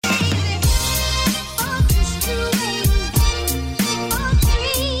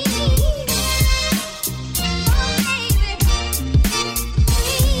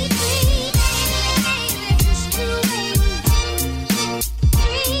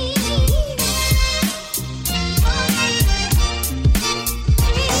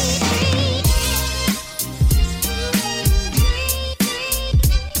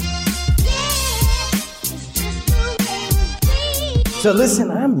So listen,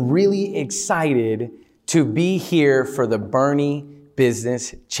 I'm really excited to be here for the Bernie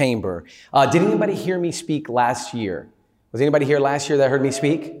Business Chamber. Did anybody hear me speak last year? Was anybody here last year that heard me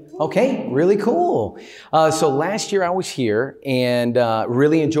speak? Okay, really cool. So last year I was here and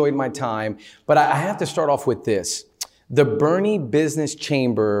really enjoyed my time, but I have to start off with this. The Bernie Business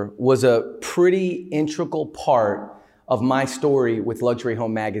Chamber was a pretty integral part of my story with Luxury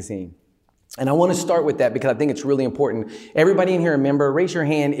Home Magazine. And I want to start with that because I think it's really important. Everybody in here a member? Raise your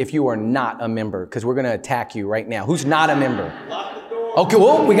hand if you are not a member, because we're going to attack you right now. Who's not a member? Okay,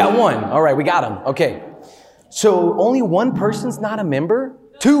 well, we got one. All right, we got him. Okay. So only one person's not a member?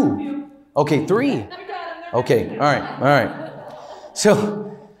 Two. Okay, three. Okay, all right.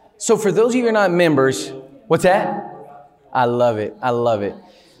 So for those of you who are not members, what's that? I love it.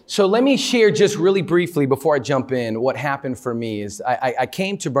 So let me share just really briefly before I jump in what happened for me is I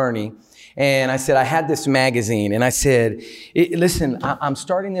came to Bernie and I said, I had this magazine and I said, listen, I'm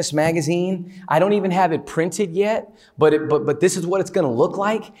starting this magazine. I don't even have it printed yet, but this is what it's going to look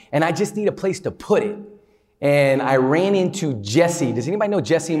like. And I just need a place to put it. And I ran into Jesse. Does anybody know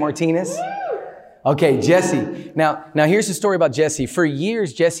Jesse Martinez? Okay, Jesse. Now here's the story about Jesse. For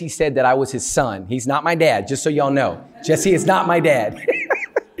years, Jesse said that I was his son. He's not my dad, just so y'all know. Jesse is not my dad.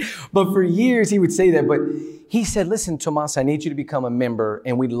 But for years, he would say that. But he said, listen, Tomas, I need you to become a member,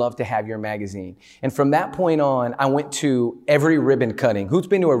 and we'd love to have your magazine. And from that point on, I went to every ribbon cutting. Who's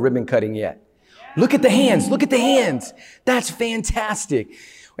been to a ribbon cutting yet? Look at the hands. That's fantastic.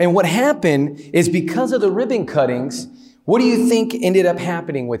 And what happened is because of the ribbon cuttings, what do you think ended up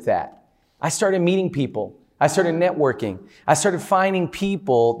happening with that? I started meeting people. I started networking. I started finding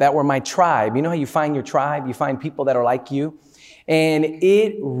people that were my tribe. You know how you find your tribe? You find people that are like you. And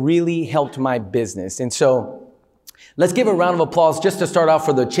it really helped my business. And so let's give a round of applause just to start off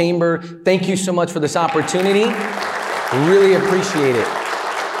for the chamber. Thank you so much for this opportunity. Really appreciate it.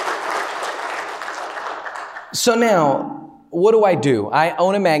 So now, what do? I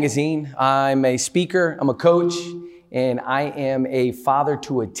own a magazine. I'm a speaker. I'm a coach. And I am a father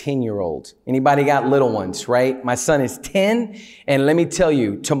to a 10-year-old. Anybody got little ones, right? My son is 10. And let me tell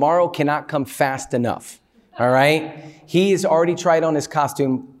you, tomorrow cannot come fast enough. All right. He has already tried on his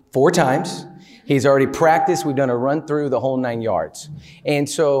costume 4 times. He's already practiced. We've done a run through the whole 9 yards. And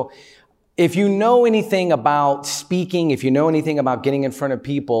so if you know anything about speaking, if you know anything about getting in front of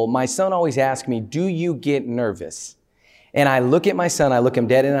people, my son always asks me, do you get nervous? And I look at my son, I look him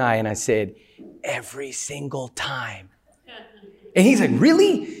dead in the eye, and I said, every single time. And he's like,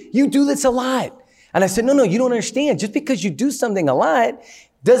 really? You do this a lot? And I said, no, you don't understand. Just because you do something a lot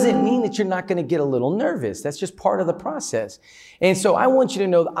doesn't mean that you're not going to get a little nervous. That's just part of the process. And so I want you to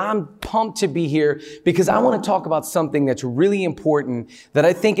know that I'm pumped to be here because I want to talk about something that's really important that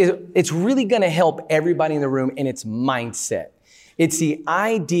I think it's really going to help everybody in the room, and it's mindset. It's the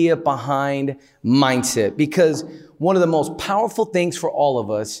idea behind mindset, because one of the most powerful things for all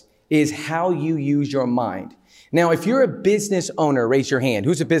of us is how you use your mind. Now, if you're a business owner, raise your hand.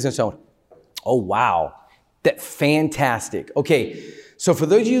 Who's a business owner? Oh, wow. That's fantastic. Okay. So for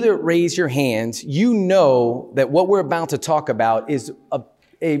those of you that raise your hands, you know that what we're about to talk about is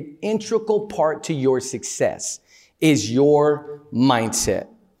an integral part to your success, is your mindset.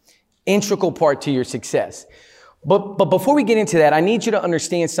 Integral part to your success. But before we get into that, I need you to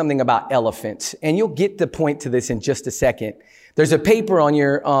understand something about elephants, and you'll get the point to this in just a second. There's a paper on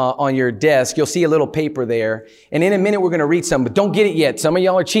your desk. You'll see a little paper there. And in a minute, we're going to read some, but don't get it yet. Some of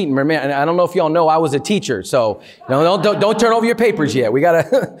y'all are cheating. Remember, I don't know if y'all know I was a teacher. So don't turn over your papers yet. We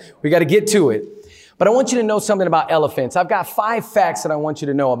gotta get to it. But I want you to know something about elephants. I've got 5 facts that I want you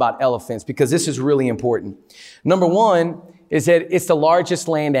to know about elephants because this is really important. Number 1 is that it's the largest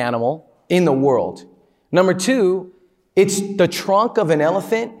land animal in the world. Number 2, it's the trunk of an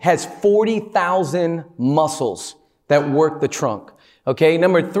elephant has 40,000 muscles that work the trunk. Okay.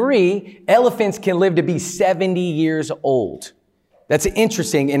 Number 3, elephants can live to be 70 years old. That's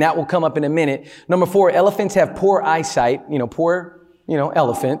interesting. And that will come up in a minute. Number 4, elephants have poor eyesight,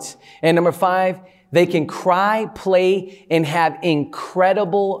 elephants. And number 5, they can cry, play, and have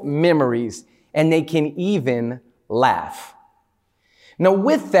incredible memories. And they can even laugh. Now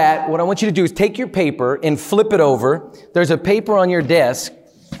with that, what I want you to do is take your paper and flip it over. There's a paper on your desk.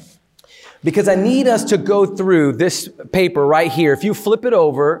 Because I need us to go through this paper right here. If you flip it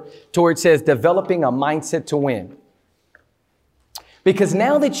over to where it says developing a mindset to win. Because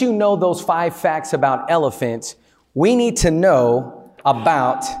now that you know those 5 facts about elephants, we need to know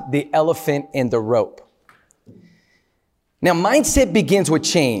about the elephant and the rope. Now, mindset begins with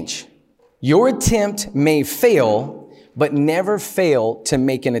change. Your attempt may fail, but never fail to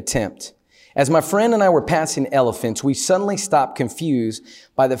make an attempt. As my friend and I were passing elephants, we suddenly stopped confused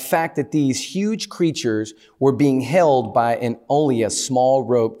by the fact that these huge creatures were being held by only a small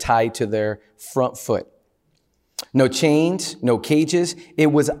rope tied to their front foot. No chains, no cages. It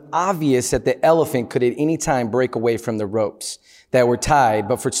was obvious that the elephant could at any time break away from the ropes that were tied,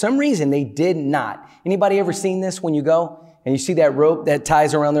 but for some reason they did not. Anybody ever seen this when you go and you see that rope that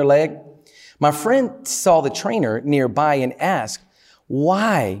ties around their leg? My friend saw the trainer nearby and asked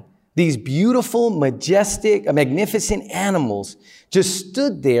why these beautiful, majestic, magnificent animals just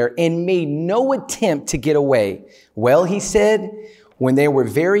stood there and made no attempt to get away. Well, he said, when they were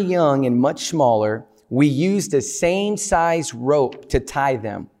very young and much smaller, we used the same size rope to tie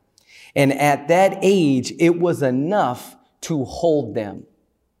them. And at that age, it was enough to hold them.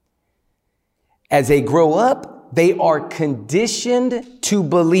 As they grow up, they are conditioned to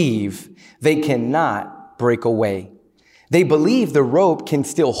believe they cannot break away. They believe the rope can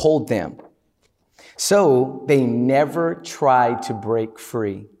still hold them. So they never try to break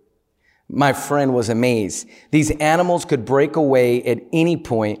free. My friend was amazed. These animals could break away at any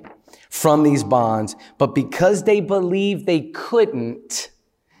point from these bonds, but because they believed they couldn't,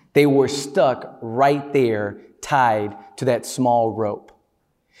 they were stuck right there, tied to that small rope.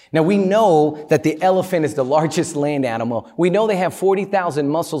 Now, we know that the elephant is the largest land animal. We know they have 40,000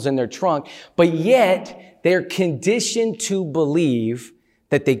 muscles in their trunk, but yet they're conditioned to believe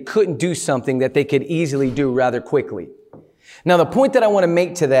that they couldn't do something that they could easily do rather quickly. Now, the point that I want to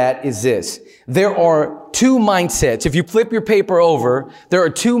make to that is this. There are two mindsets. If you flip your paper over, there are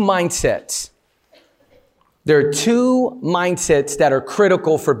two mindsets. There are two mindsets that are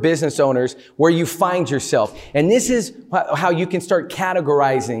critical for business owners where you find yourself. And this is how you can start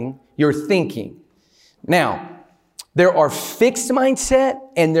categorizing your thinking. Now, there are fixed mindset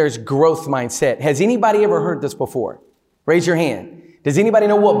and there's growth mindset. Has anybody ever heard this before? Raise your hand. Does anybody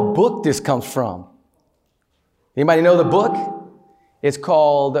know what book this comes from? Anybody know the book? It's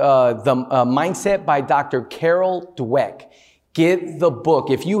called The Mindset by Dr. Carol Dweck. Get the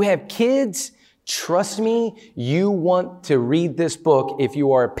book. If you have kids, trust me, you want to read this book if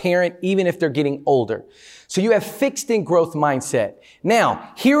you are a parent, even if they're getting older. So you have fixed and growth mindset.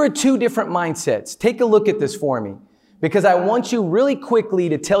 Now, here are two different mindsets. Take a look at this for me, because I want you really quickly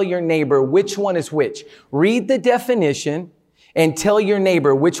to tell your neighbor which one is which. Read the definition and tell your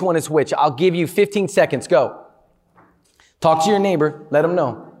neighbor which one is which. I'll give you 15 seconds. Go. Talk to your neighbor. Let them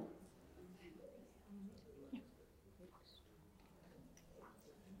know.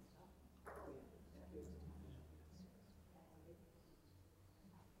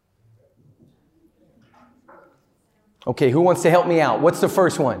 Okay, who wants to help me out? What's the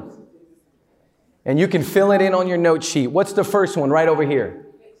first one? And you can fill it in on your note sheet. What's the first one right over here?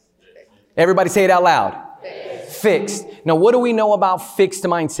 Everybody say it out loud. Fixed. Now, what do we know about fixed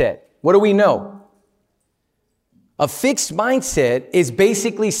mindset? What do we know? A fixed mindset is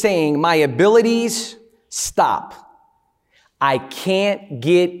basically saying my abilities stop. I can't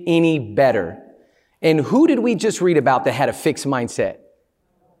get any better. And who did we just read about that had a fixed mindset?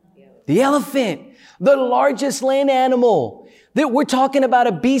 The elephant, the largest land animal. That we're talking about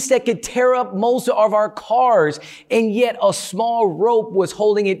a beast that could tear up most of our cars, and yet a small rope was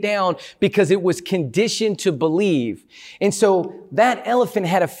holding it down because it was conditioned to believe. And so that elephant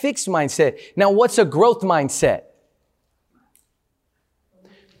had a fixed mindset. Now, what's a growth mindset?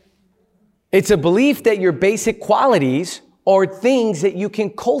 It's a belief that your basic qualities are things that you can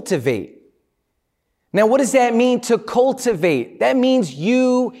cultivate. Now, what does that mean to cultivate? That means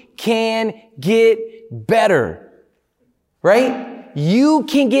you can get better, right? You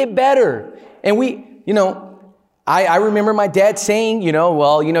can get better. And I remember my dad saying,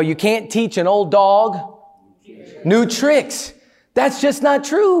 you can't teach an old dog new tricks. That's just not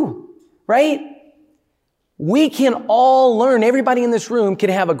true, right? We can all learn. Everybody in this room can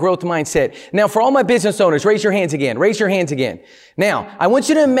have a growth mindset. Now, for all my business owners, raise your hands again. Raise your hands again. Now, I want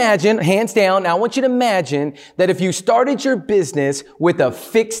you to imagine, hands down, now I want you to imagine that if you started your business with a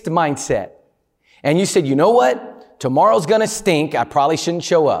fixed mindset and you said, you know what? Tomorrow's going to stink. I probably shouldn't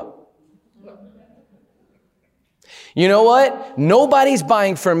show up. You know what? Nobody's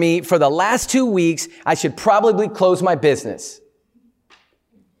buying from me for the last 2 weeks. I should probably close my business.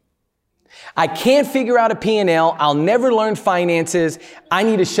 I can't figure out a P&L. I'll never learn finances. I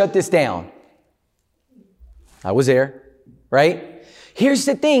need to shut this down. I was there, right? Here's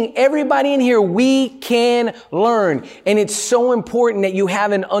the thing. Everybody in here, we can learn. And it's so important that you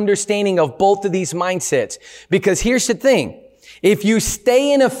have an understanding of both of these mindsets. Because here's the thing. If you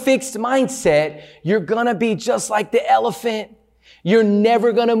stay in a fixed mindset, you're going to be just like the elephant. You're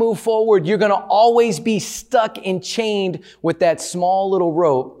never going to move forward. You're going to always be stuck and chained with that small little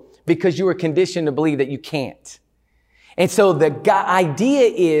rope because you were conditioned to believe that you can't. And so the idea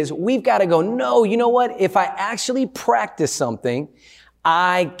is we've got to go, no, you know what? If I actually practice something,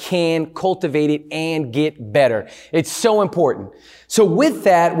 I can cultivate it and get better. It's so important. So with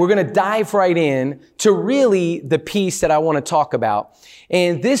that, we're going to dive right in to really the piece that I want to talk about.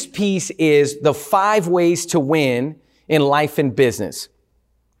 And this piece is the 5 ways to win in life and business.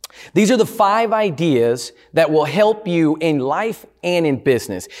 These are the 5 ideas that will help you in life and in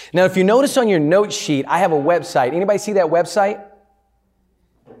business. Now, if you notice on your note sheet, I have a website. Anybody see that website?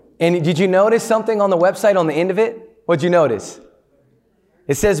 And did you notice something on the website on the end of it? What'd you notice?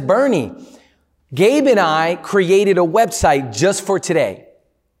 It says Bernie. Gabe and I created a website just for today.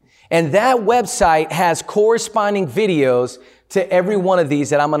 And that website has corresponding videos to every one of these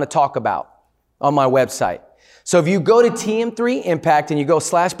that I'm going to talk about on my website. So if you go to TM3 Impact and you go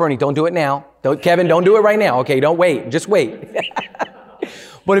 /Bernie, don't do it now. Kevin, don't do it right now. Okay, don't wait. Just wait.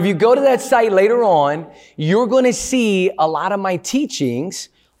 But if you go to that site later on, you're going to see a lot of my teachings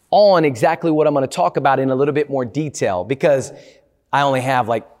on exactly what I'm going to talk about in a little bit more detail, because I only have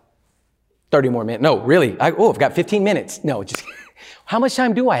like 30 more minutes. No, really. I've got 15 minutes. No, just how much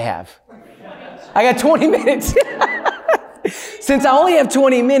time do I have? I got 20 minutes. Since I only have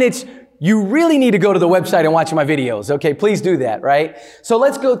 20 minutes, you really need to go to the website and watch my videos. Okay, please do that, right? So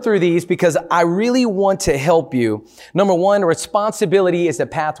let's go through these because I really want to help you. Number 1, responsibility is the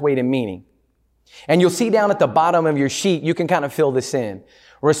pathway to meaning. And you'll see down at the bottom of your sheet, you can kind of fill this in.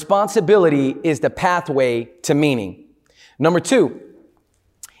 Responsibility is the pathway to meaning. Number 2,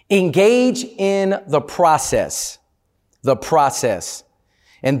 engage in the process. The process.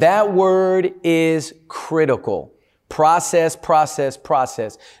 And that word is critical. Process, process,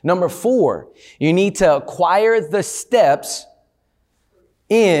 process. Number 4, you need to acquire the steps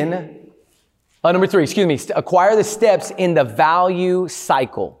in, acquire the steps in the value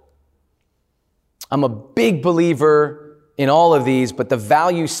cycle. I'm a big believer in all of these, but the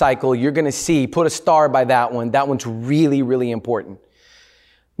value cycle, you're going to see, put a star by that one. That one's really, really important.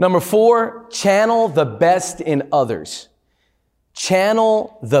 Number 4, channel the best in others.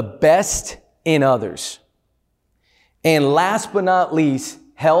 Channel the best in others. And last but not least,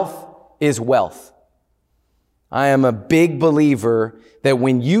 health is wealth. I am a big believer that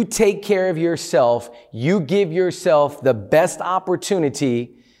when you take care of yourself, you give yourself the best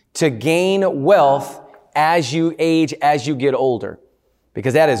opportunity to gain wealth as you age, as you get older.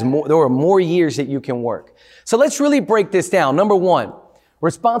 Because that is more, there are more years that you can work. So let's really break this down. Number 1,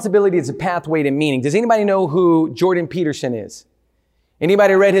 responsibility is a pathway to meaning. Does anybody know who Jordan Peterson is?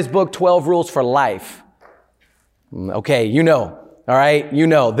 Anybody read his book, 12 Rules for Life? Okay, you know. All right, you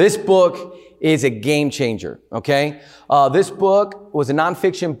know. This book is a game changer, okay? This book was a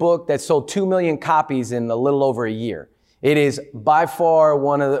nonfiction book that sold 2 million copies in a little over a year. It is by far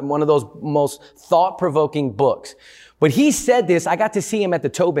one of those most thought-provoking books. But he said this, I got to see him at the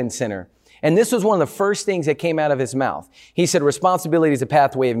Tobin Center, and this was one of the first things that came out of his mouth. He said, responsibility is a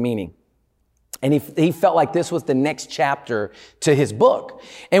pathway of meaning. And he felt like this was the next chapter to his book.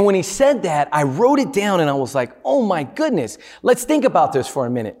 And when he said that, I wrote it down and I was like, oh my goodness, let's think about this for a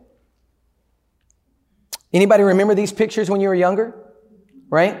minute. Anybody remember these pictures when you were younger?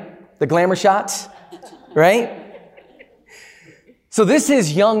 Right? The glamour shots, right? So this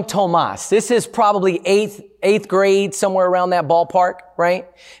is young Tomas. This is probably eighth grade, somewhere around that ballpark, right?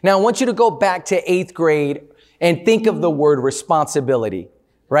 Now I want you to go back to 8th grade and think of the word responsibility,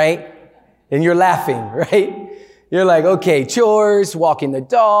 right? And you're laughing, right? You're like, okay, chores, walking the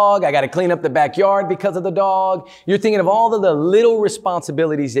dog. I got to clean up the backyard because of the dog. You're thinking of all of the little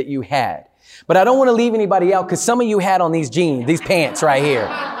responsibilities that you had. But I don't want to leave anybody out because some of you had on these jeans, these pants right here.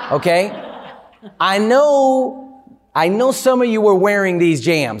 Okay? I know some of you were wearing these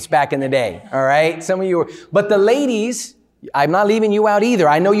jams back in the day. All right? Some of you were, but the ladies, I'm not leaving you out either.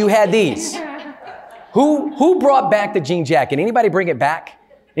 I know you had these. Who brought back the jean jacket? Anybody bring it back?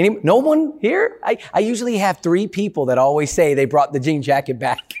 No one here? I usually have 3 people that always say they brought the jean jacket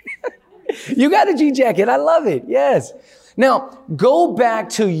back. You got a jean jacket. I love it. Yes. Now, go back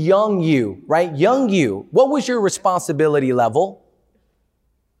to young you, right? Young you. What was your responsibility level?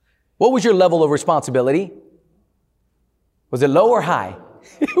 What was your level of responsibility? Was it low or high?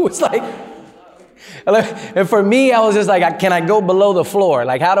 It was like, and for me, I was just like, can I go below the floor?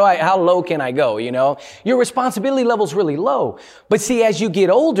 Like, how low can I go? You know, your responsibility level is really low. But see, as you get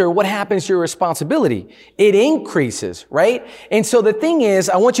older, what happens to your responsibility? It increases, right? And so the thing is,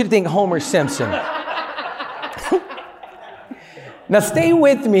 I want you to think Homer Simpson. Now stay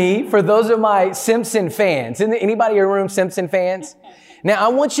with me for those of my Simpson fans. Anybody in the room Simpson fans? Now I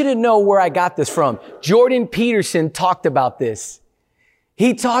want you to know where I got this from. Jordan Peterson talked about this.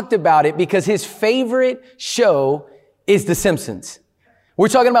 He talked about it because his favorite show is The Simpsons. We're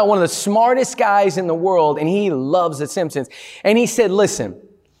talking about one of the smartest guys in the world, and he loves The Simpsons. And he said, listen,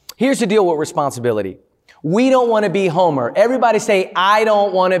 here's the deal with responsibility. We don't want to be Homer. Everybody say, I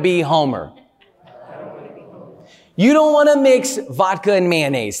don't want to be Homer. You don't want to mix vodka and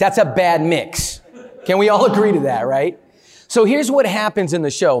mayonnaise. That's a bad mix. Can we all agree to that, right? So here's what happens in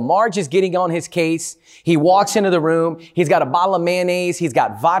the show. Marge is getting on his case. He walks into the room. He's got a bottle of mayonnaise. He's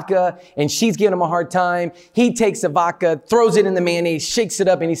got vodka, and she's giving him a hard time. He takes the vodka, throws it in the mayonnaise, shakes it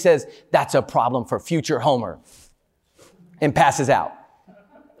up, and he says, that's a problem for future Homer, and passes out.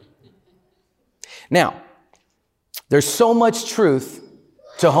 Now, there's so much truth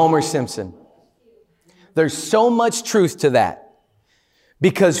to Homer Simpson. There's so much truth to that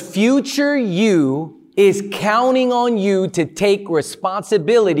because future you is counting on you to take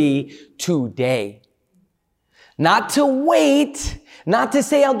responsibility today. Not to wait, not to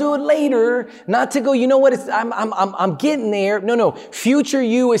say I'll do it later, not to go, you know what, I'm getting there. No. Future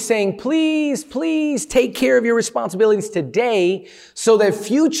you is saying, please take care of your responsibilities today so that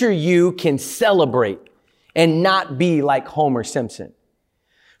future you can celebrate and not be like Homer Simpson.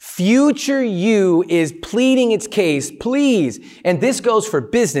 Future you is pleading its case, please. And this goes for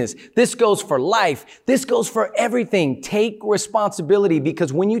business. This goes for life. This goes for everything. Take responsibility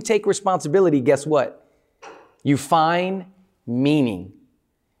because when you take responsibility, guess what? You find meaning.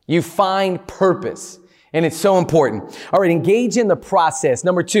 You find purpose. And it's so important. All right, engage in the process.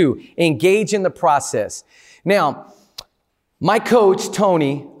 Number 2, engage in the process. Now, my coach,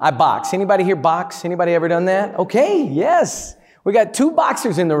 Tony, I box. Anybody here box? Anybody ever done that? Okay, yes. We got 2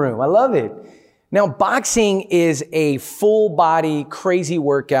 boxers in the room. I love it. Now, boxing is a full body, crazy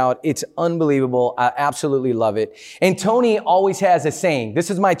workout. It's unbelievable. I absolutely love it. And Tony always has a saying. This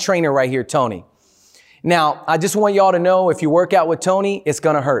is my trainer right here, Tony. Now, I just want y'all to know if you work out with Tony, it's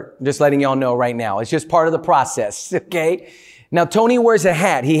going to hurt. I'm just letting y'all know right now. It's just part of the process. Okay. Now, Tony wears a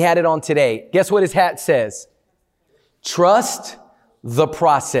hat. He had it on today. Guess what his hat says? Trust the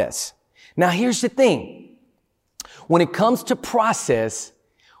process. Now, here's the thing. When it comes to process,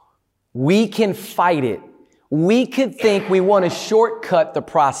 we can fight it. We could think we want to shortcut the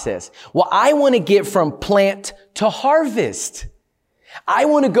process. Well, I want to get from plant to harvest. I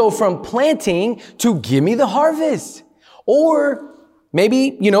want to go from planting to give me the harvest. Or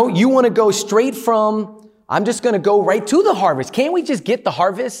maybe, you want to go straight from, I'm just going to go right to the harvest. Can't we just get the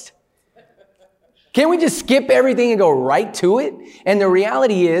harvest? Can't we just skip everything and go right to it? And the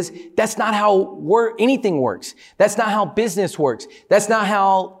reality is that's not how anything works. That's not how business works. That's not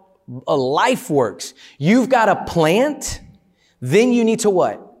how a life works. You've got to plant. Then you need to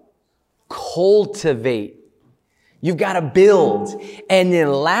what? Cultivate. You've got to build. And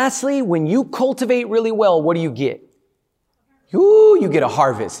then lastly, when you cultivate really well, what do you get? You get a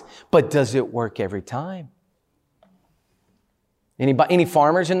harvest. But does it work every time? Any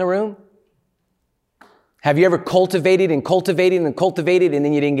farmers in the room? Have you ever cultivated and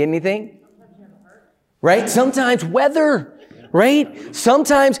then you didn't get anything? Right? Sometimes weather, right?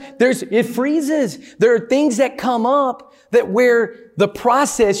 Sometimes it freezes. There are things that come up that where the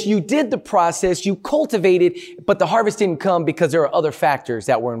process, you did the process, you cultivated, but the harvest didn't come because there are other factors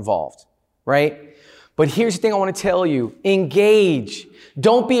that were involved, right? But here's the thing I want to tell you. Engage.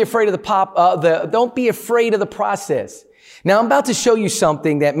 Don't be afraid of don't be afraid of the process. Now, I'm about to show you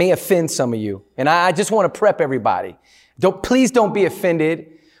something that may offend some of you, and I just want to prep everybody. Please don't be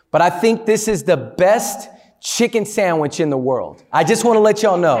offended, but I think this is the best chicken sandwich in the world. I just want to let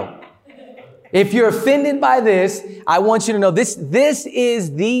y'all know. If you're offended by this, I want you to know this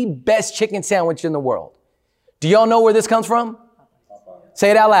is the best chicken sandwich in the world. Do y'all know where this comes from? Say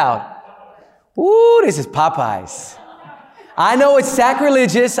it out loud. Ooh, this is Popeyes. I know it's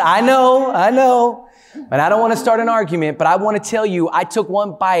sacrilegious. I know. But I don't want to start an argument, but I want to tell you, I took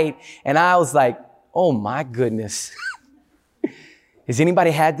one bite and I was like, oh my goodness. Has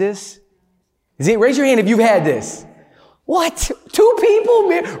anybody had this? Raise your hand if you've had this. What? 2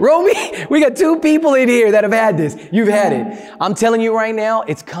 people? Romy, we got 2 people in here that have had this. You've had it. I'm telling you right now,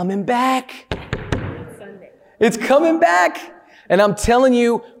 it's coming back. It's coming back. And I'm telling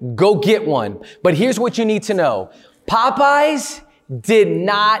you, go get one. But here's what you need to know. Popeyes did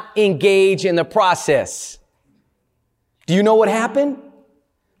not engage in the process. Do you know what happened?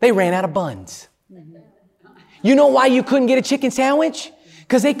 They ran out of buns. You know why you couldn't get a chicken sandwich?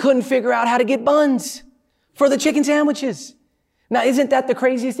 Because they couldn't figure out how to get buns for the chicken sandwiches. Now, isn't that the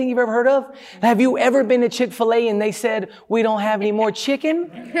craziest thing you've ever heard of? Have you ever been to Chick-fil-A and they said, we don't have any more chicken?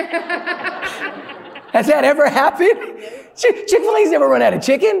 Has that ever happened? Chick-fil-A's never run out of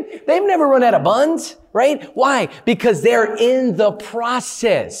chicken. They've never run out of buns, right? Why? Because they're in the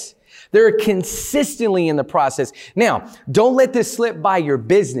process. They're consistently in the process. Now, don't let this slip by your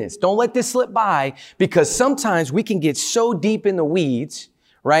business. Don't let this slip by, because sometimes we can get so deep in the weeds,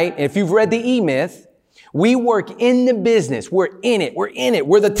 right? And if you've read the E-Myth, we work in the business. We're in it. We're in it.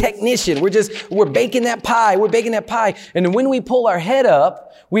 We're the technician. We're baking that pie. We're baking that pie. And then when we pull our head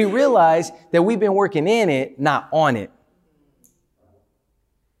up, we realize that we've been working in it, not on it.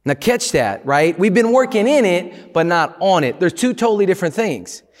 Now catch that, right? We've been working in it, but not on it. There's two totally different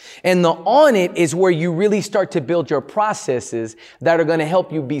things. And the on it is where you really start to build your processes that are going to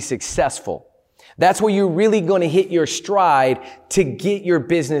help you be successful. That's where you're really going to hit your stride to get your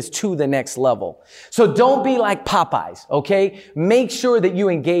business to the next level. So don't be like Popeyes, okay? Make sure that you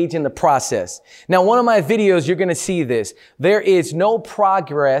engage in the process. Now, one of my videos, you're going to see this. There is no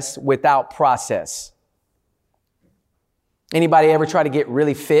progress without process. Anybody ever try to get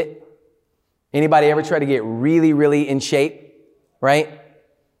really fit? Anybody ever try to get really, really in shape? Right?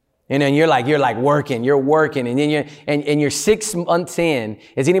 And then you're working, and then you're 6 months in.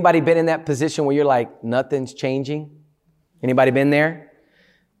 Has anybody been in that position where you're like, nothing's changing? Anybody been there?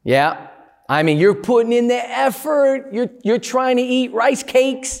 Yeah. I mean, you're putting in the effort. You're trying to eat rice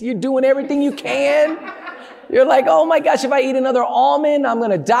cakes. You're doing everything you can. You're like, oh my gosh, if I eat another almond, I'm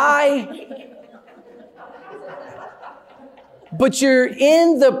going to die. But you're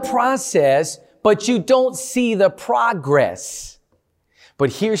in the process, but you don't see the progress.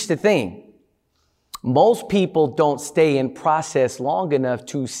 But here's the thing. Most people don't stay in process long enough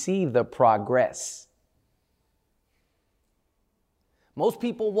to see the progress. Most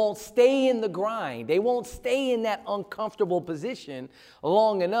people won't stay in the grind. They won't stay in that uncomfortable position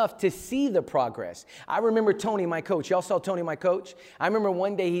long enough to see the progress. I remember Tony, my coach. Y'all saw Tony, my coach? I remember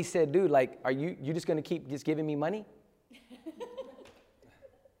one day he said, dude, like, are you just going to keep just giving me money?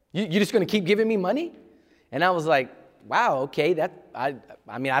 You just going to keep giving me money? And I was like, wow, okay, I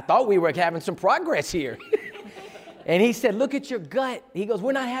thought we were having some progress here. And he said, look at your gut. He goes,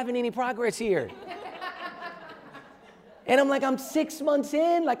 we're not having any progress here. And I'm like, I'm 6 months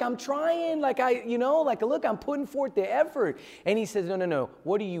in, like I'm trying, look, I'm putting forth the effort. And he says, no,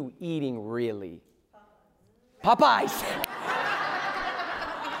 what are you eating really? Popeyes.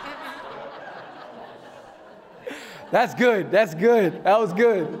 That's good. That was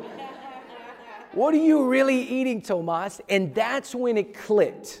good. What are you really eating, Tomas? And that's when it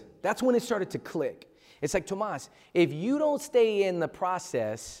clicked. That's when it started to click. It's like, Tomas, if you don't stay in the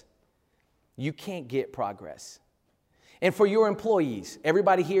process, you can't get progress. And for your employees,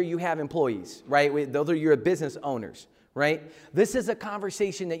 everybody here, you have employees, right? Those are your business owners, right? This is a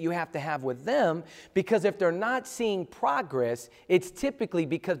conversation that you have to have with them, because if they're not seeing progress, it's typically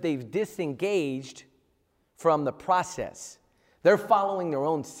because they've disengaged from the process. They're following their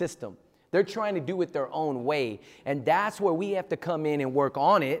own system. They're trying to do it their own way. And that's where we have to come in and work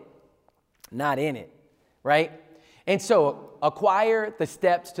on it, not in it, right? And so acquire the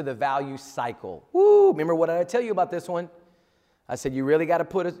steps to the value cycle. Woo! Remember what did I tell you about this one? I said you really got to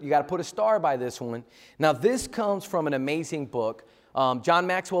put a star by this one. Now this comes from an amazing book. John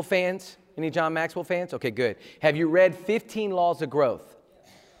Maxwell fans? Any John Maxwell fans? Okay, good. Have you read 15 Laws of Growth?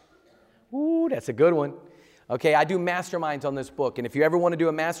 Ooh, that's a good one. Okay, I do masterminds on this book. And if you ever want to do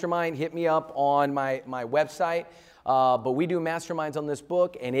a mastermind, hit me up on my website. But we do masterminds on this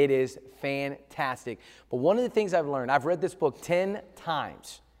book, and it is fantastic. But one of the things I've learned, I've read this book 10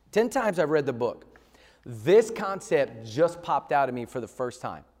 times. 10 times I've read the book. This concept just popped out at me for the first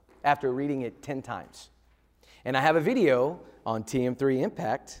time after reading it 10 times. And I have a video on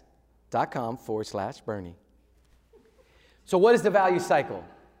tm3impact.com/Bernie. So what is the value cycle?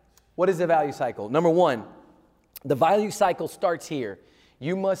 What is the value cycle? Number one, the value cycle starts here.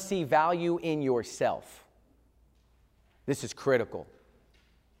 You must see value in yourself. This is critical.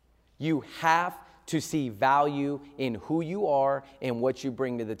 You have to see value in who you are and what you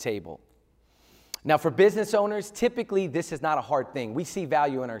bring to the table. Now, for business owners, typically this is not a hard thing. We see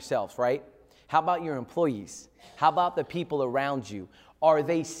value in ourselves, right? How about your employees? How about the people around you? Are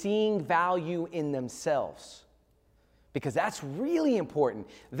they seeing value in themselves? Because that's really important.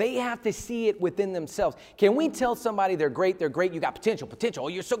 They have to see it within themselves. Can we tell somebody they're great, you got potential. Oh,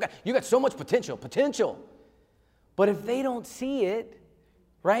 you got so much potential. But if they don't see it,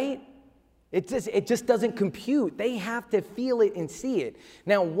 right, it just doesn't compute. They have to feel it and see it.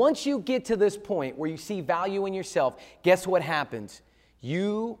 Now, once you get to this point where you see value in yourself, guess what happens?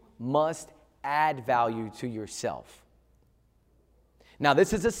 You must add value to yourself. Now,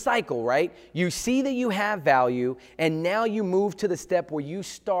 this is a cycle, right? You see that you have value, and now you move to the step where you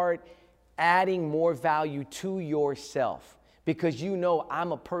start adding more value to yourself because you know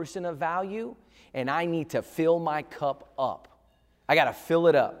I'm a person of value and I need to fill my cup up. I got to fill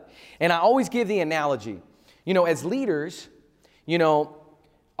it up. And I always give the analogy, as leaders,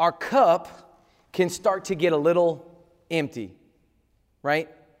 our cup can start to get a little empty, right?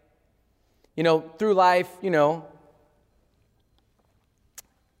 Through life,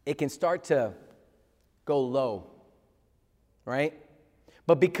 it can start to go low, right?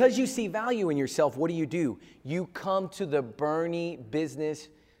 But because you see value in yourself, what do? You come to the Bernie Business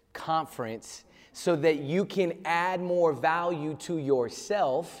Conference so that you can add more value to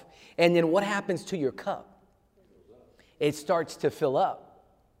yourself. And then what happens to your cup? It starts to fill up.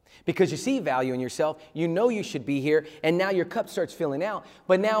 Because you see value in yourself, you know you should be here, and now your cup starts filling out.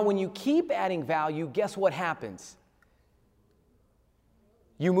 But now when you keep adding value, guess what happens?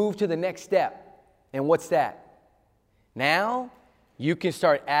 You move to the next step. And what's that? Now you can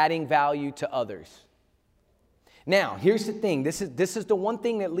start adding value to others. Now, here's the thing. This is the one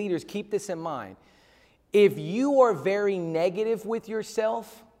thing that leaders keep this in mind. If you are very negative with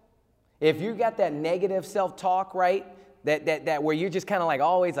yourself, if you got that negative self-talk, right? That where you're just kind of like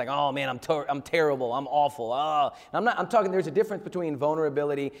always like, oh man, I'm terrible, I'm awful. I'm talking, there's a difference between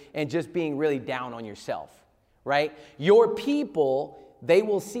vulnerability and just being really down on yourself, right? Your people, they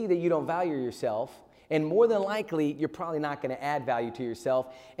will see that you don't value yourself, and more than likely, you're probably not going to add value to yourself.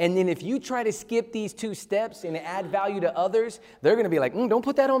 And then if you try to skip these 2 steps and add value to others, they're going to be like, don't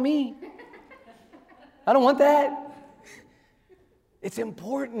put that on me. I don't want that. It's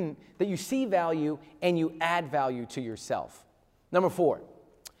important that you see value and you add value to yourself. Number 4,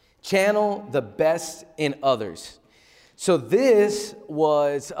 channel the best in others. So this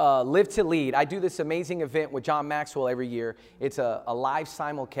was Live to Lead. I do this amazing event with John Maxwell every year. It's a live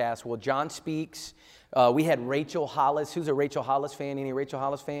simulcast. Well, John speaks. We had Rachel Hollis. Who's a Rachel Hollis fan? Any Rachel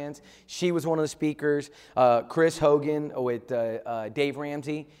Hollis fans? She was one of the speakers. Chris Hogan with Dave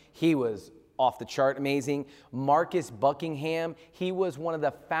Ramsey. He was off the chart amazing. Marcus Buckingham, he was one of the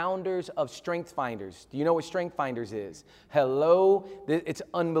founders of Strength Finders. Do you know what Strength Finders is? Hello, it's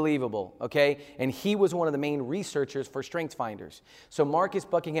unbelievable, okay? And he was one of the main researchers for Strength Finders. So Marcus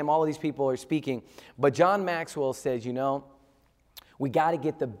Buckingham, all of these people are speaking. But John Maxwell says, we got to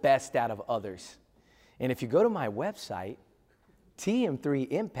get the best out of others. And if you go to my website,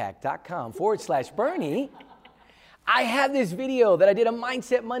 tm3impact.com/Bernie, I have this video that I did a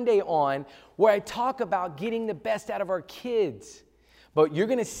Mindset Monday on where I talk about getting the best out of our kids. But you're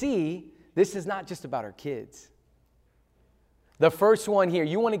going to see this is not just about our kids. The first one here,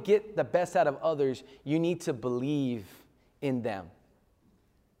 you want to get the best out of others, you need to believe in them.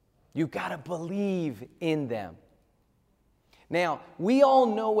 You got to believe in them. Now, we all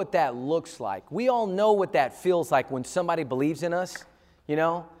know what that looks like. We all know what that feels like when somebody believes in us,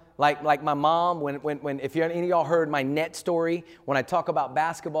 Like my mom, when if any of y'all heard my net story, when I talk about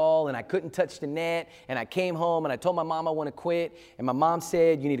basketball and I couldn't touch the net and I came home and I told my mom I want to quit and my mom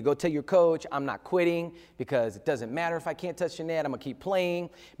said, you need to go tell your coach I'm not quitting because it doesn't matter if I can't touch the net, I'm going to keep playing.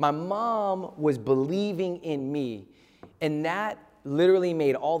 My mom was believing in me, and that literally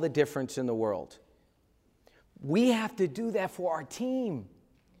made all the difference in the world. We have to do that for our team.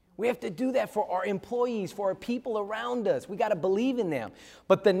 We have to do that for our employees, for our people around us. We got to believe in them.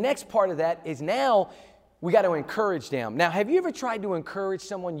 But the next part of that is now we got to encourage them. Now, have you ever tried to encourage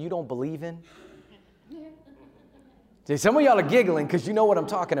someone you don't believe in? See, some of y'all are giggling because you know what I'm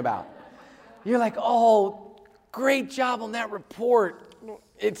talking about. You're like, oh, great job on that report.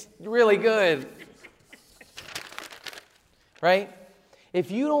 It's really good. Right? If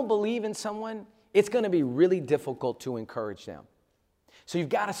you don't believe in someone, it's going to be really difficult to encourage them. So you've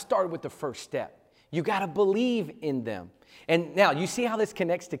got to start with the first step. You got to believe in them. And now, you see how this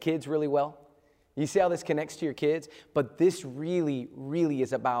connects to kids really well? You see how this connects to your kids? But this really, really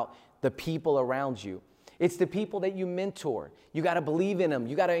is about the people around you. It's the people that you mentor. You got to believe in them.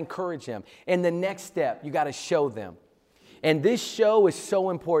 You got to encourage them. And the next step, you got to show them. And this show is so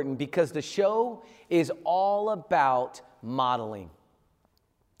important because the show is all about modeling.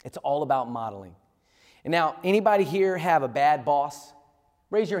 It's all about modeling. And now, anybody here have a bad boss?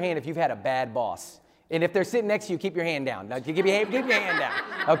 Raise your hand if you've had a bad boss. And if they're sitting next to you, keep your hand down. Now, keep your hand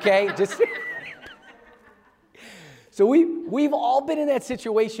down, okay? So we've all been in that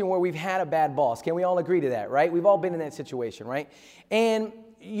situation where we've had a bad boss. Can we all agree to that, right? We've all been in that situation, right? And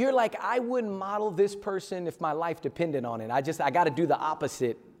you're like, I wouldn't model this person if my life depended on it. I got to do the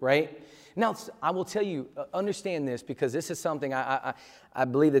opposite, right? Now, I will tell you, understand this because this is something I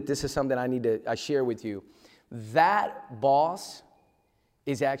believe that this is something I need to share with you. That boss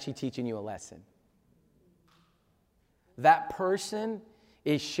is actually teaching you a lesson. That person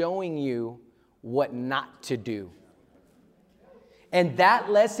is showing you what not to do. And that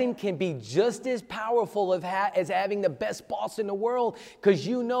lesson can be just as powerful as having the best boss in the world, because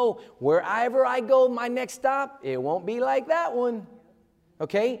you know wherever I go, my next stop, it won't be like that one.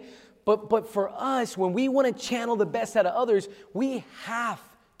 Okay? But for us, when we want to channel the best out of others, we have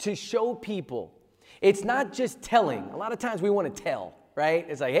to show people. It's not just telling. A lot of times we want to tell, right?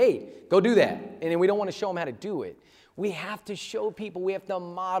 It's like, hey, go do that. And then we don't want to show them how to do it. We have to show people. We have to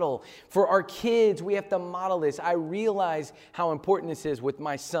model. For our kids, we have to model this. I realize how important this is with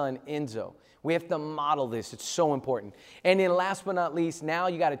my son, Enzo. We have to model this. It's so important. And then last but not least, now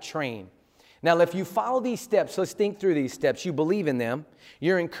you got to train. Now, if you follow these steps, let's think through these steps. You believe in them.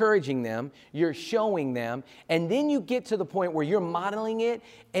 You're encouraging them. You're showing them. And then you get to the point where you're modeling it.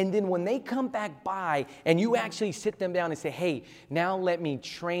 And then when they come back by and you actually sit them down and say, hey, now let me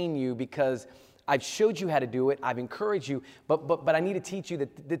train you because I've showed you how to do it. I've encouraged you. But I need to teach you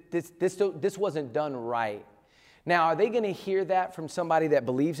that this wasn't done right. Now, are they going to hear that from somebody that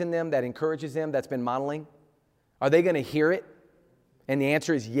believes in them, that encourages them, that's been modeling? Are they going to hear it? And the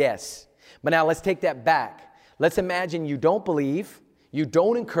answer is yes. But now let's take that back. Let's imagine you don't believe, you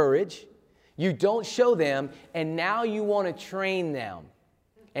don't encourage, you don't show them, and now you want to train them.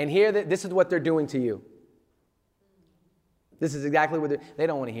 And here, this is what they're doing to you. This is exactly what they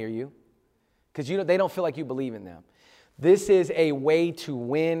don't want to hear you because they don't feel like you believe in them. This is a way to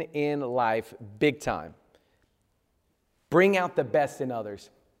win in life big time. Bring out the best in others.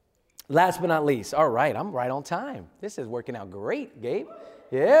 Last but not least, all right, I'm right on time. This is working out great, Gabe.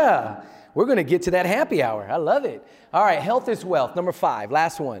 Yeah, we're going to get to that happy hour. I love it. All right, health is wealth. Number 5,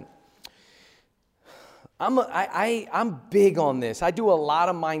 last one. I'm big on this. I do a lot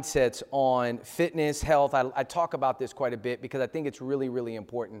of mindsets on fitness, health. I talk about this quite a bit because I think it's really, really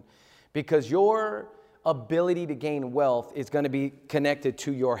important because your ability to gain wealth is going to be connected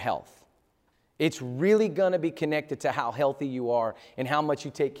to your health. It's really going to be connected to how healthy you are and how much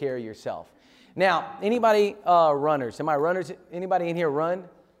you take care of yourself. Now, anybody runners? Am I runners? Anybody in here run?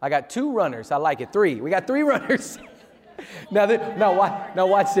 I got 2 runners. I like it. 3. We got 3 runners. Now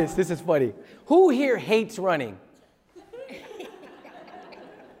watch this. This is funny. Who here hates running?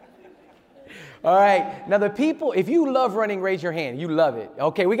 All right. Now the people, if you love running, raise your hand. You love it.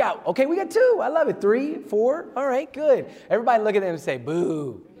 Okay, we got 2. I love it. 3, 4. All right, good. Everybody look at them and say,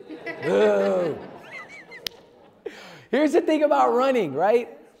 boo. Boo. Here's the thing about running,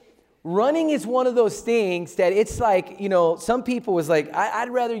 right? Running is one of those things that it's like, some people was like, I'd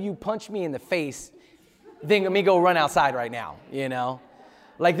rather you punch me in the face than me go run outside right now,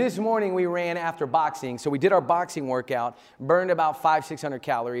 Like this morning we ran after boxing. So we did our boxing workout, burned about 500-600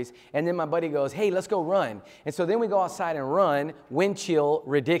 calories. And then my buddy goes, hey, let's go run. And so then we go outside and run, wind chill,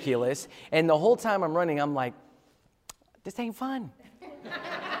 ridiculous. And the whole time I'm running, I'm like, this ain't fun.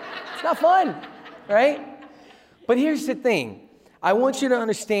 It's not fun, right? But here's the thing. I want you to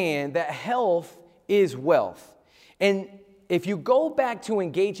understand that health is wealth. And if you go back to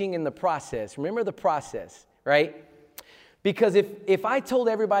engaging in the process, remember the process, right? Because if I told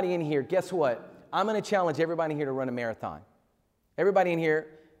everybody in here, guess what? I'm going to challenge everybody in here to run a marathon. Everybody in here,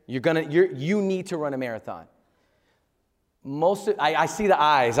 you need to run a marathon. I see the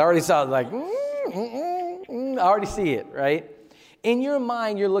eyes. I already saw it like, I already see it, right? In your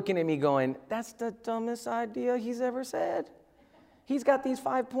mind, you're looking at me going, that's the dumbest idea he's ever said. He's got these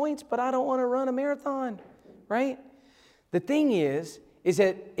 5 points, but I don't want to run a marathon, right? The thing is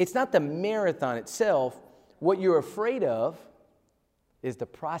that it's not the marathon itself. What you're afraid of is the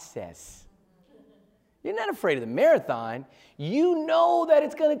process. You're not afraid of the marathon. You know that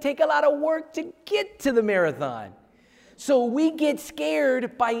it's going to take a lot of work to get to the marathon. So we get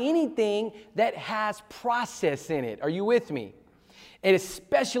scared by anything that has process in it. Are you with me? And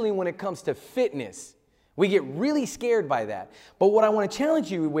especially when it comes to fitness. We get really scared by that. But what I want to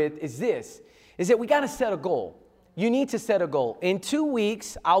challenge you with is that we got to set a goal. You need to set a goal. In 2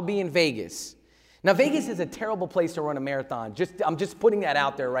 weeks, I'll be in Vegas. Now, Vegas is a terrible place to run a marathon. I'm just putting that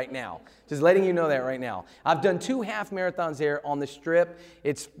out there right now. Just letting you know that right now. I've done 2 half marathons there on the Strip.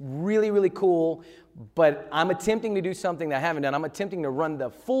 It's really, really cool. But I'm attempting to do something that I haven't done. I'm attempting to run the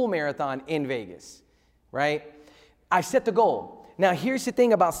full marathon in Vegas, right? I set the goal. Now, here's the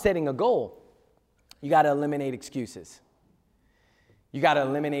thing about setting a goal. You got to eliminate excuses. You got to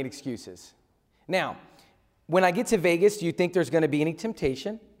eliminate excuses. Now, when I get to Vegas, do you think there's going to be any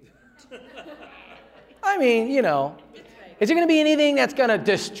temptation? I mean, is there going to be anything that's going to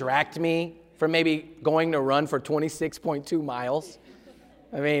distract me from maybe going to run for 26.2 miles?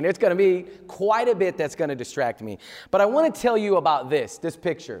 I mean, it's going to be quite a bit that's going to distract me. But I want to tell you about this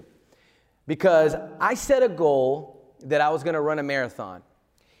picture, because I set a goal that I was going to run a marathon.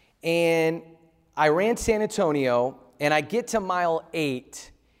 And I ran San Antonio, and I get to mile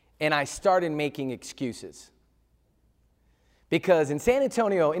 8, and I started making excuses. Because in San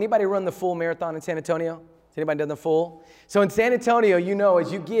Antonio, anybody run the full marathon in San Antonio? Has anybody done the full? So in San Antonio, you know,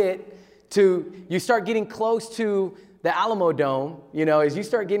 as you start getting close to the Alamo Dome, you know, as you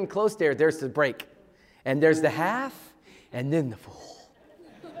start getting close there, there's the break. And there's the half, and then the full.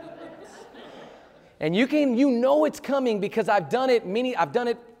 And you know it's coming because I've done it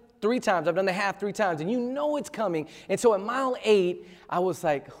 3 times. I've done the half 3 times, and you know it's coming. And so at mile 8, I was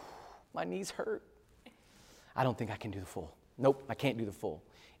like, my knees hurt. I don't think I can do the full. Nope, I can't do the full.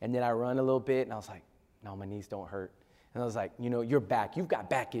 And then I run a little bit, and I was like, no, my knees don't hurt. And I was like, you know, your back, you've got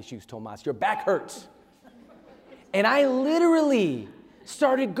back issues, Tomas. Your back hurts. And I literally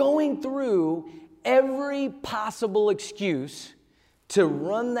started going through every possible excuse to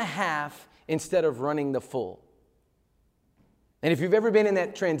run the half instead of running the full. And if you've ever been in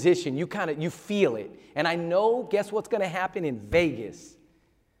that transition, you feel it. And I know, guess what's going to happen in Vegas?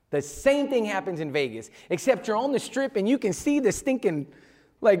 The same thing happens in Vegas, except you're on the strip and you can see the stinking,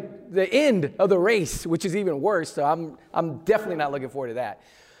 like the end of the race, which is even worse. So I'm definitely not looking forward to that.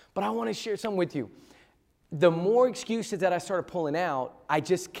 But I want to share something with you. The more excuses that I started pulling out, I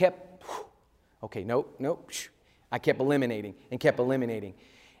just kept, okay, nope. I kept eliminating and kept eliminating.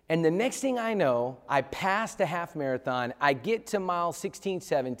 And the next thing I know, I passed a half marathon. I get to mile 16,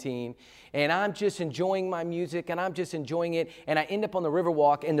 17, and I'm just enjoying my music, and I'm just enjoying it. And I end up on the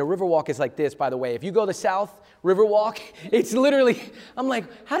Riverwalk, and the Riverwalk is like this, by the way. If you go to South Riverwalk, it's literally, I'm like,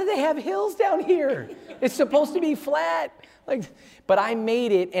 how do they have hills down here? It's supposed to be flat. But I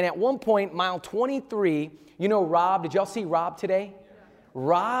made it, and at one point, mile 23, you know Rob, did y'all see Rob today?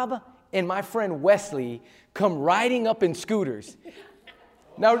 Rob and my friend Wesley come riding up in scooters.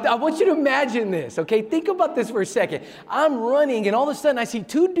 Now, I want you to imagine this, okay? Think about this for a second. I'm running, and all of a sudden, I see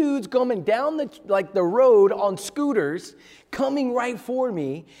 2 dudes coming down the road on scooters, coming right for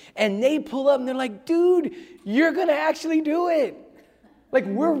me, and they pull up, and they're like, dude, you're going to actually do it. Like,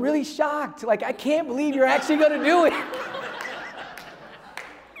 we're really shocked. Like, I can't believe you're actually going to do it.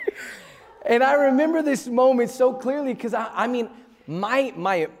 And I remember this moment so clearly because,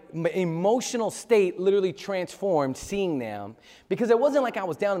 my emotional state literally transformed seeing them, because it wasn't like I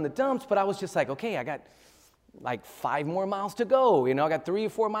was down in the dumps, but I was just like, okay, I got like 5 more miles to go. You know, I got 3 or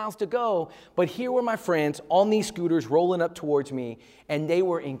 4 miles to go. But here were my friends on these scooters rolling up towards me, and they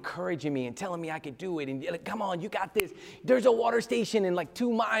were encouraging me and telling me I could do it. And like, come on, you got this. There's a water station in like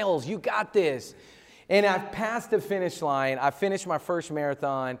 2 miles. You got this. And I passed the finish line. I finished my first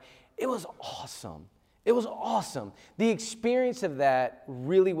marathon. It was awesome. It was awesome. The experience of that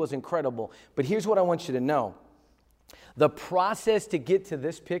really was incredible. But here's what I want you to know. The process to get to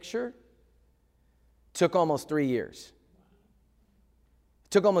this picture took almost 3 years.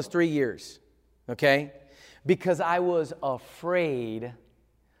 It took almost 3 years, okay? Because I was afraid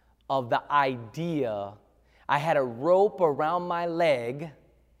of the idea. I had a rope around my leg,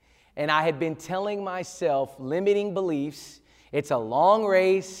 and I had been telling myself limiting beliefs. It's a long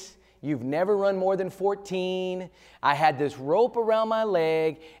race. You've never run more than 14. I had this rope around my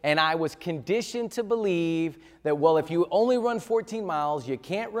leg, and I was conditioned to believe that, well, if you only run 14 miles, you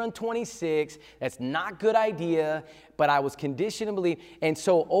can't run 26. That's not a good idea, but I was conditioned to believe. And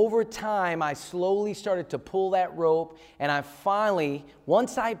so over time, I slowly started to pull that rope, and I finally,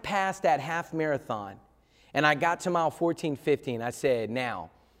 once I passed that half marathon, and I got to mile 14, 15, I said,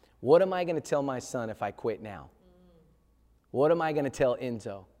 now, what am I going to tell my son if I quit now? What am I going to tell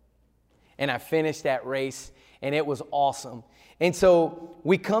Enzo? And I finished that race, and it was awesome. And so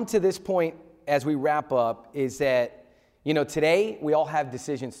we come to this point as we wrap up, is that, you know, today we all have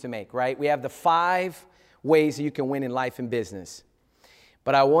decisions to make, right? We have the 5 ways that you can win in life and business.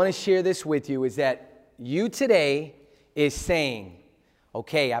 But I want to share this with you, is that you today is saying,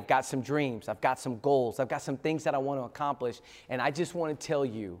 okay, I've got some dreams, I've got some goals, I've got some things that I want to accomplish, and I just want to tell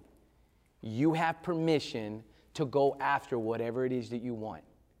you, you have permission to go after whatever it is that you want.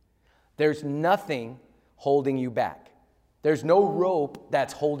 There's nothing holding you back. There's no rope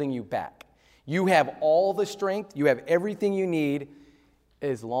that's holding you back. You have all the strength. You have everything you need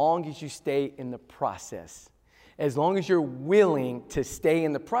as long as you stay in the process. As long as you're willing to stay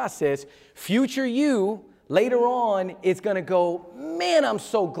in the process, future you later on is going to go, man, I'm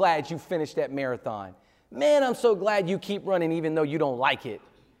so glad you finished that marathon. Man, I'm so glad you keep running even though you don't like it.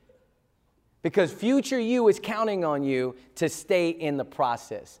 Because future you is counting on you to stay in the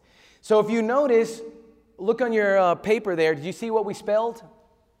process. So if you notice, look on your paper there. Did you see what we spelled?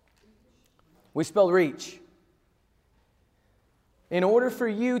 We spelled reach. In order for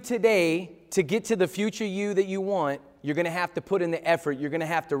you today to get to the future you that you want, You're going to have to put in the effort. You're going to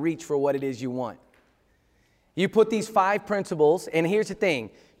have to reach for what it is you want. You put these 5 principles, and here's the thing.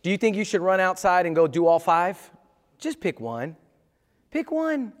 Do you think you should run outside and go do all 5? Just pick one. Pick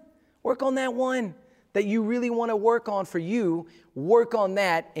one. Work on that one that you really want to work on for you. Work on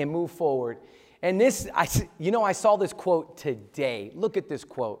that and move forward. And this, I saw this quote today. Look at this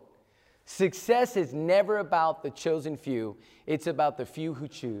quote. Success is never about the chosen few. It's about the few who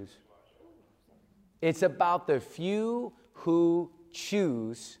choose. It's about the few who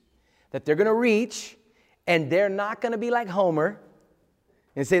choose that they're going to reach, and they're not going to be like Homer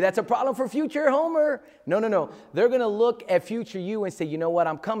and say, that's a problem for future Homer. No. They're going to look at future you and say, you know what?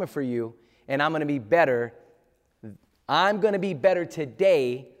 I'm coming for you, and I'm going to be better. I'm going to be better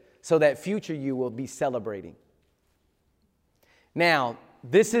today so that future you will be celebrating. Now,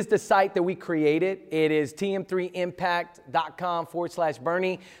 this is the site that we created. It is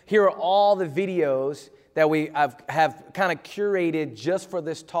tm3impact.com/Bernie. Here are all the videos that we have kind of curated just for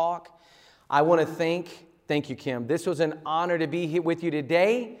this talk. I want to thank you, Kim. This was an honor to be here with you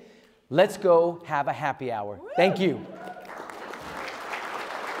today. Let's go have a happy hour. Thank you.